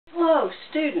Hello,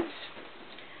 students.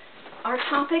 Our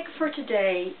topic for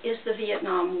today is the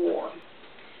Vietnam War.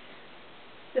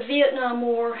 The Vietnam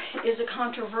War is a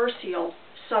controversial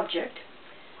subject.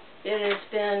 It has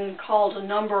been called a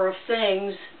number of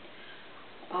things.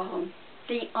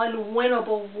 The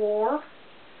unwinnable war,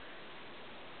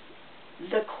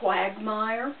 the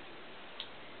quagmire.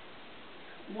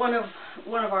 One of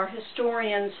our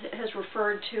historians has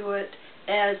referred to it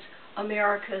as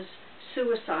America's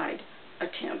suicide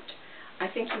attempt. I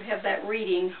think you have that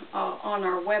reading on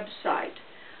our website.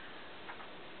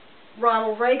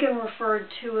 Ronald Reagan referred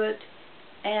to it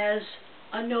as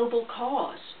a noble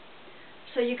cause.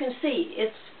 So you can see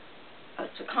it's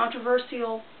a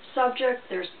controversial subject.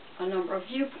 There's a number of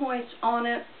viewpoints on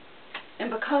it,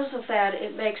 and because of that,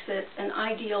 it makes it an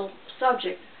ideal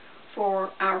subject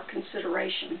for our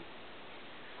consideration.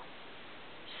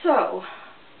 So,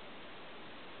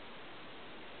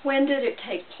 when did it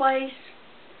take place?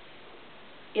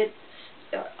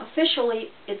 Officially,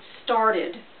 it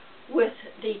started with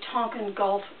the Tonkin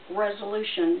Gulf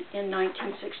Resolution in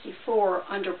 1964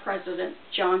 under President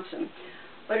Johnson.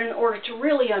 But in order to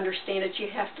really understand it, you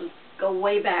have to go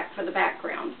way back for the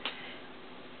background.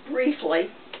 Briefly,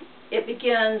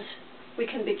 we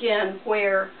can begin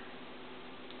where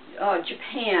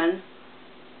Japan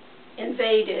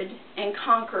invaded and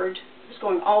conquered. It was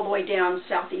going all the way down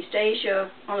Southeast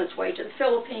Asia on its way to the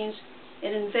Philippines.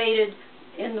 It invaded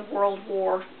in the World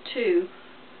War II,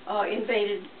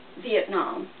 invaded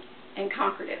Vietnam and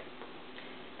conquered it.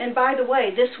 And by the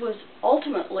way, this was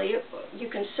ultimately, you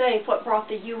can say, what brought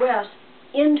the U.S.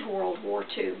 into World War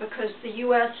II, because the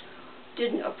U.S.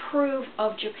 didn't approve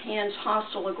of Japan's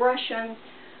hostile aggression,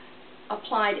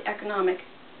 applied economic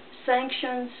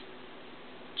sanctions.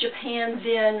 Japan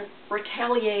then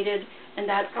retaliated, and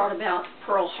that brought about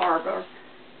Pearl Harbor,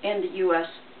 and the U.S.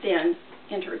 then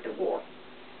entered the war.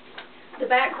 The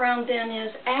background then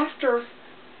is, after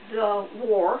the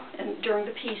war and during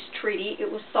the peace treaty,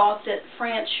 it was thought that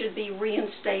France should be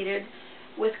reinstated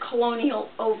with colonial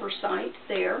oversight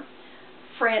there.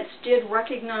 France did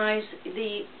recognize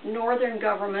the northern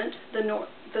government,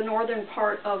 the northern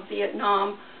part of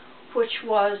Vietnam, which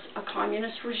was a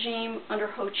communist regime under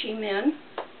Ho Chi Minh.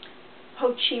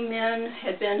 Ho Chi Minh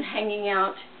had been hanging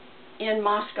out in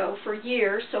Moscow for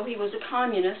years, so he was a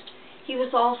communist. He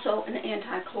was also an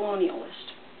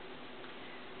anti-colonialist.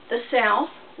 The South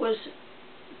was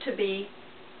to be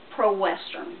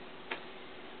pro-Western.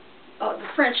 The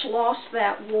French lost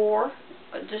that war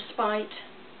despite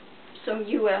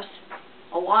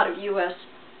a lot of U.S.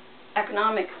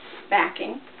 economic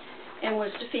backing, and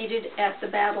was defeated at the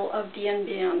Battle of Dien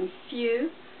Bien Phu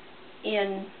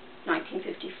in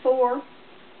 1954.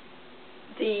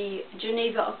 The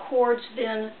Geneva Accords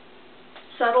then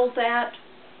settled that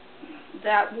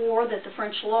war that the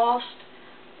French lost,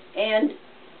 and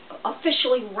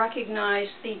officially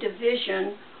recognized the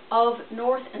division of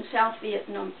North and South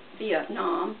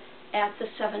Vietnam at the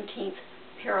 17th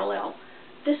parallel.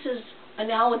 This is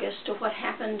analogous to what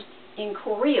happened in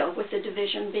Korea, with the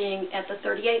division being at the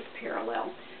 38th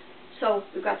parallel. So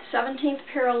we've got the 17th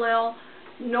parallel.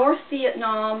 North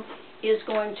Vietnam is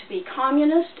going to be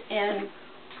communist and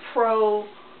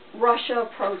pro-Russia,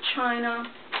 pro-China,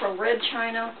 pro-Red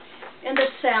China. And the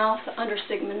South, under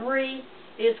Syngman Rhee,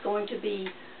 is going to be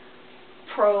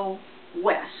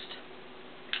pro-West.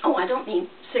 Oh, I don't mean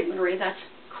Syngman Rhee, that's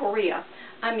Korea.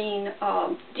 I mean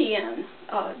Diem,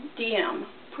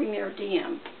 Premier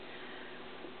Diem.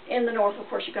 In the North, of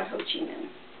course, you've got Ho Chi Minh.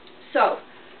 So,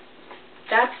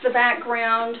 that's the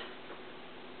background.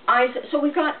 So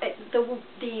we've got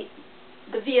the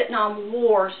Vietnam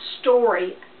War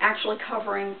story actually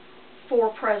covering 4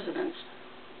 presidents: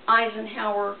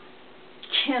 Eisenhower,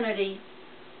 Kennedy,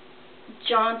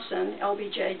 Johnson,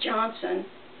 LBJ Johnson,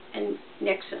 and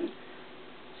Nixon.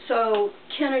 So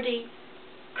Kennedy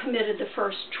committed the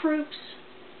first troops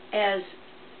as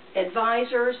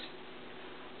advisors.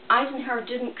 Eisenhower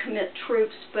didn't commit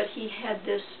troops, but he had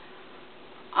this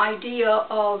idea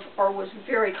of, or was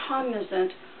very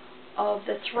cognizant of,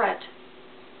 the threat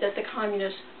that the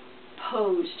communists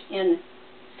posed in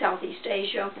Southeast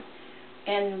Asia,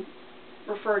 and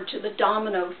referred to the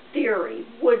domino theory.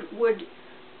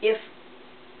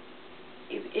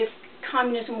 If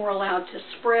communism were allowed to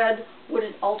spread, would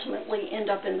it ultimately end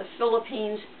up in the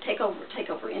Philippines, take over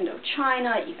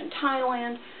Indochina, even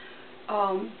Thailand?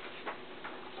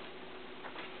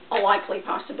 A likely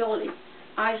possibility.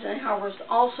 Eisenhower was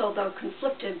also, though,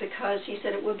 conflicted, because he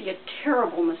said it would be a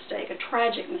terrible mistake, a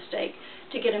tragic mistake,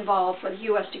 for the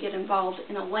U.S. to get involved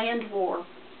in a land war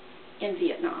in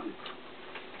Vietnam.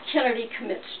 Kennedy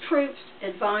commits troops,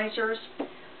 advisors.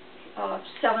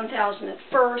 7,000 at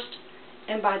first,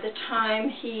 and by the time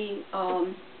he's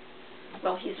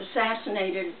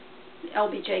assassinated,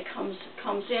 LBJ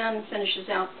comes in, finishes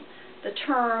out the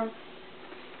term,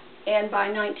 and by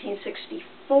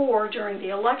 1964, during the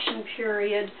election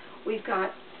period, we've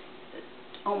got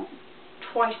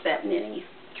twice that many,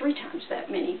 3 times that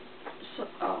many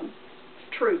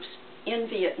troops in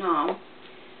Vietnam.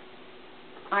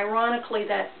 Ironically,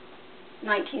 that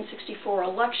 1964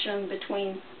 election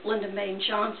between Lyndon Baines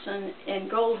Johnson and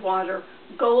Goldwater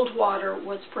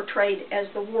was portrayed as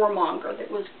the warmonger that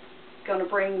was going to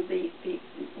bring the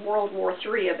World War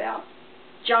III about.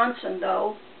 Johnson,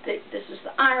 though, this is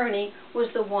the irony, was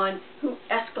the one who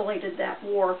escalated that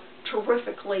war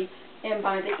terrifically, and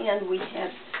by the end we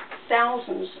had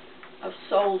thousands of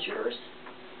soldiers,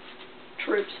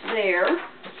 troops there.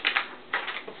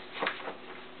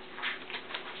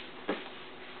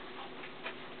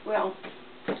 Well,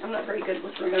 I'm not very good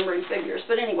with remembering figures,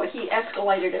 but anyway, he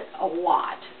escalated it a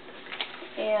lot.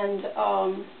 And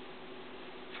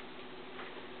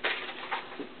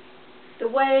the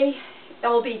way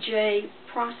LBJ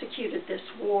prosecuted this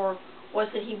war was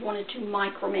that he wanted to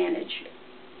micromanage.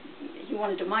 He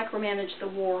wanted to micromanage the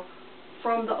war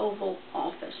from the Oval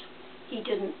Office. He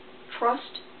didn't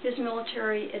trust his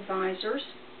military advisors,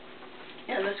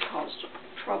 and this caused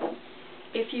trouble.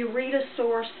 If you read a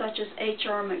source such as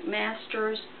H.R.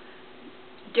 McMaster's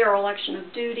Dereliction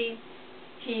of Duty,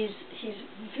 he's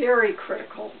very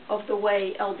critical of the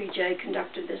way LBJ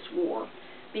conducted this war,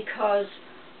 because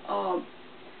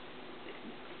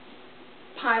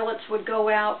pilots would go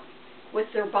out with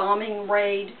their bombing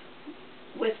raid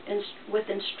with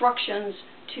instructions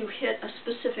to hit a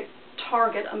specific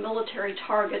target, a military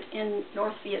target in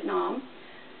North Vietnam.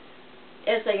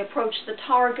 As they approach the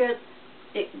target,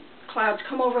 clouds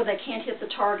come over, they can't hit the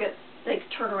target, they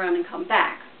turn around and come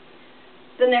back.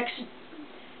 The next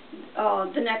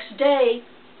day,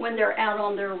 when they're out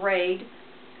on their raid,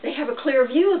 they have a clear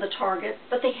view of the target,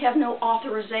 but they have no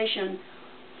authorization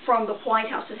from the White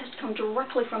House. It has to come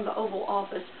directly from the Oval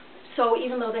Office. So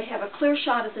even though they have a clear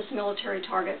shot at this military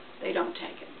target, they don't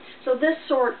take it. So this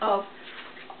sort of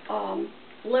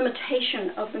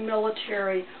limitation of the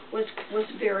military was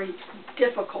very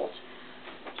difficult.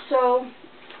 So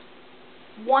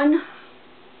one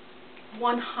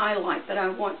highlight that I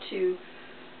want to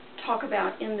talk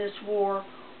about in this war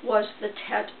was the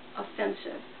Tet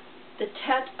Offensive. The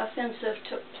Tet Offensive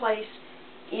took place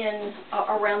in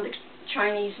around the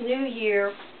Chinese New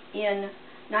Year in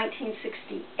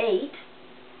 1968,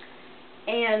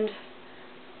 and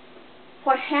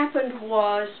what happened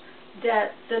was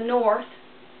that the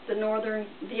Northern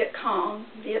Viet Cong,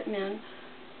 Viet Minh,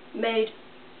 made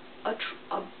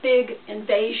a big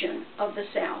invasion of the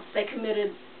South. They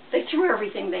threw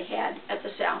everything they had at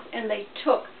the South, and they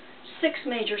took 6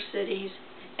 major cities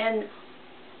and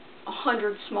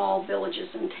 100 small villages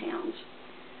and towns.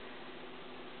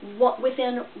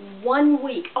 Within 1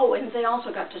 week, oh, and they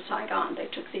also got to Saigon.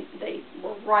 They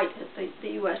were right at the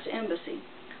U.S. Embassy.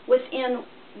 Within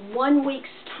 1 week's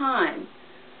time,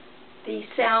 the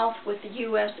South, with the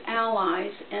U.S.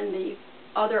 allies and the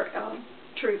other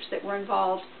troops that were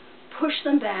involved, pushed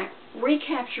them back,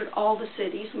 recaptured all the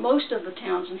cities, most of the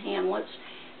towns and hamlets,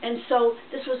 and so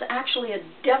this was actually a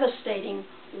devastating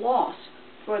loss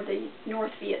for the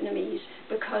North Vietnamese,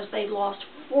 because they lost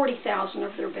 40,000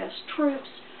 of their best troops.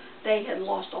 They had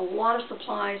lost a lot of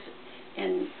supplies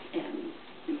and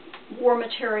war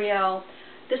materiel.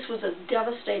 This was a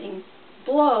devastating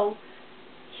blow.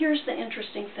 Here's the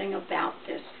interesting thing about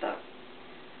this, though.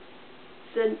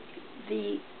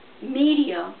 The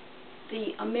media,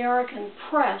 the American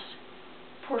press,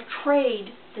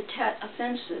 portrayed the Tet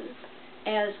Offensive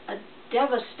as a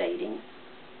devastating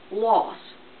loss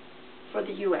for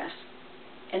the U.S.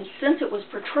 And since it was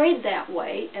portrayed that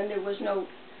way, and there was no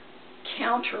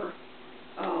counter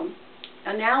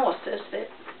analysis that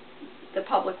the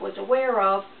public was aware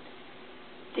of,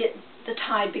 the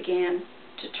tide began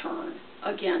to turn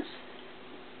against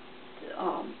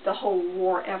the whole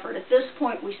war effort. At this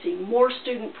point, we see more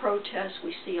student protests.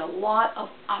 We see a lot of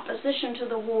opposition to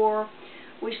the war.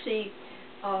 We see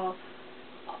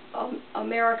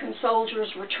American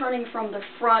soldiers returning from the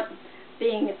front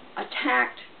being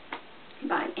attacked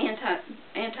by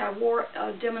anti-war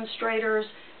demonstrators,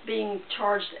 being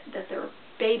charged that they're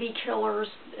baby killers,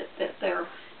 that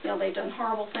they've done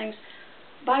horrible things.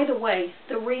 By the way,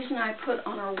 the reason I put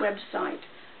on our website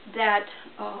that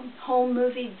home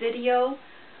movie video,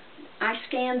 I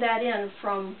scanned that in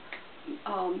from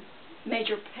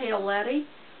Major Paoletti.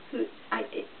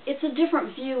 It's a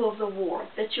different view of the war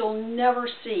that you'll never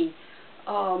see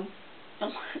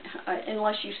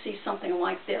unless you see something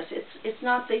like this. It's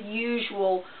not the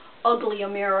usual ugly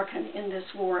American in this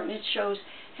war, and it shows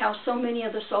how so many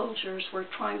of the soldiers were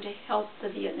trying to help the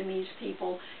Vietnamese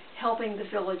people, helping the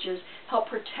villages, help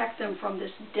protect them from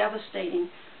this devastating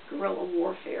guerrilla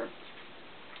warfare.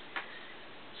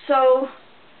 So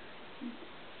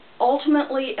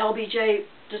ultimately, LBJ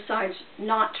decides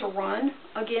not to run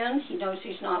again. He knows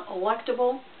he's not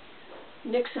electable.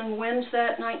 Nixon wins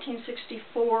that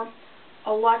 1964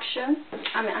 election. The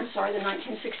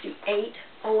 1968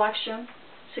 election.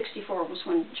 64 was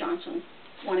when Johnson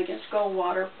won against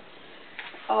Goldwater.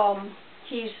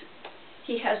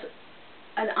 He has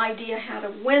an idea how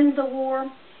to win the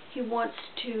war. He wants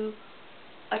to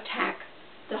attack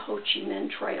the Ho Chi Minh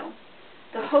Trail.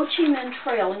 The Ho Chi Minh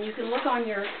Trail, and you can look on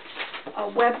your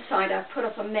website, I've put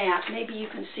up a map, maybe you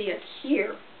can see it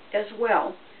here as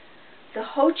well. The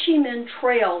Ho Chi Minh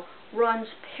Trail runs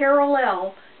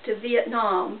parallel to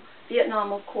Vietnam.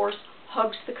 Vietnam, of course,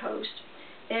 hugs the coast,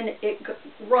 and it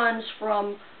runs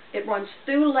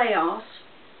through Laos,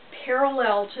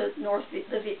 parallel to the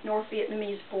North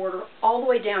Vietnamese border, all the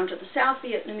way down to the South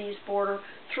Vietnamese border,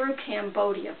 through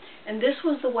Cambodia. And this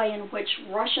was the way in which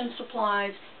Russian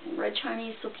supplies and Red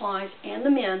Chinese supplies and the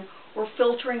men were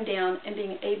filtering down and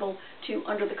being able to,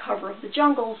 under the cover of the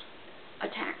jungles,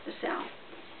 attack the South.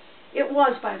 It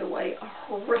was, by the way, a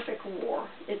horrific war.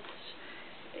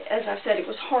 As I said, it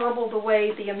was horrible the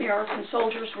way the American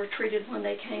soldiers were treated when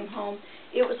they came home.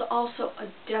 It was also a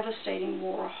devastating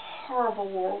war, a horrible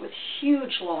war with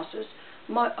huge losses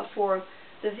for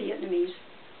the Vietnamese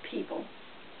people.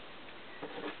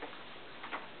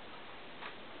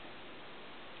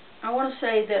 I want to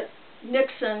say that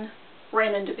Nixon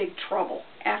ran into big trouble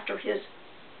after his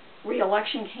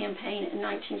re-election campaign in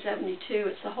 1972.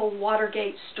 It's the whole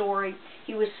Watergate story.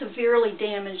 He was severely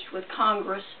damaged with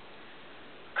Congress.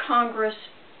 Congress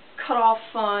cut off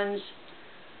funds.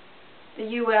 The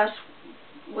U.S.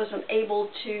 wasn't able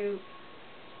to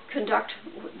conduct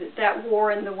that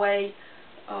war in the way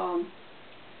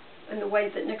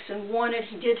that Nixon wanted.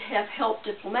 He did have help,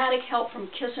 diplomatic help from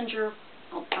Kissinger.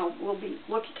 We'll be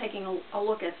taking a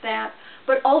look at that.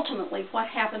 But ultimately, what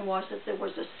happened was that there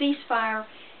was a ceasefire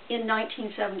in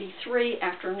 1973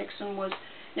 after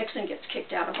Nixon gets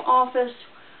kicked out of office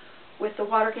with the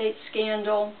Watergate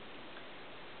scandal,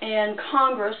 and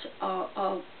Congress,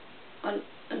 an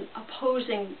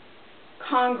opposing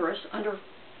Congress under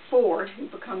Ford, who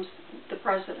becomes the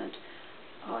president,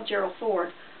 Gerald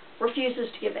Ford, refuses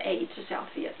to give aid to South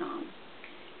Vietnam.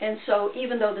 And so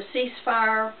even though the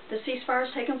ceasefire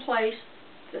has taken place,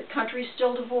 the country is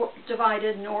still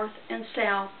divided north and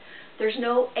south, there's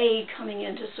no aid coming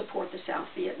in to support the South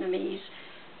Vietnamese,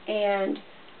 and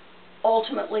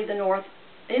ultimately the North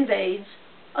invades,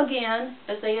 again,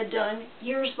 as they had done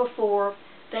years before.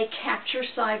 They capture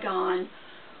Saigon.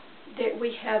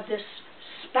 We have this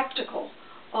spectacle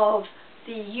of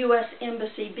the U.S.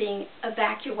 Embassy being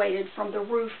evacuated from the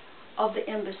roof of the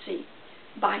embassy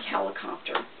by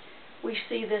helicopter. We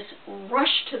see this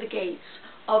rush to the gates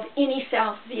of any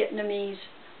South Vietnamese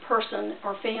person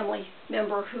or family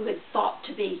member who had thought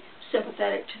to be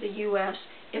sympathetic to the U.S.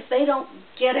 If they don't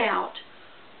get out,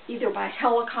 either by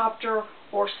helicopter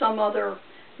or some other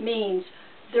means,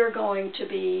 they're going to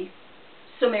be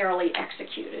summarily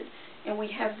executed. And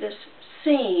we have this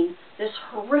scene, this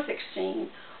horrific scene,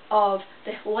 of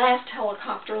the last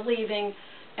helicopter leaving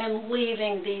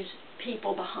these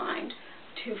people behind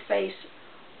to face,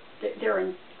 they're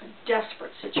in a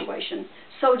desperate situation,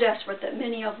 so desperate that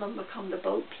many of them become the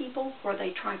boat people, where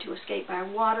they try to escape by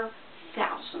water.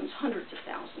 Thousands, hundreds of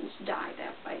thousands die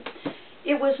that way.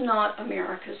 It was not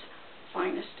America's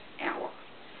finest hour.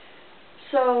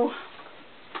 So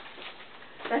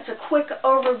that's a quick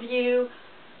overview.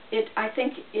 I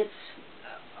think it's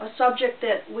a subject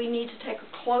that we need to take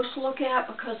a close look at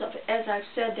because of, as I've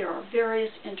said, there are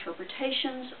various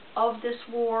interpretations of this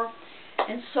war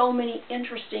and so many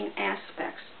interesting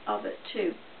aspects of it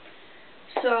too.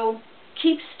 So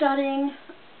keep studying.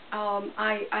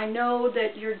 I know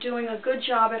that you're doing a good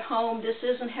job at home. This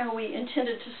isn't how we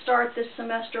intended to start this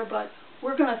semester, but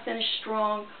we're going to finish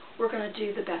strong. We're going to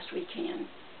do the best we can.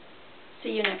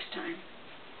 See you next time.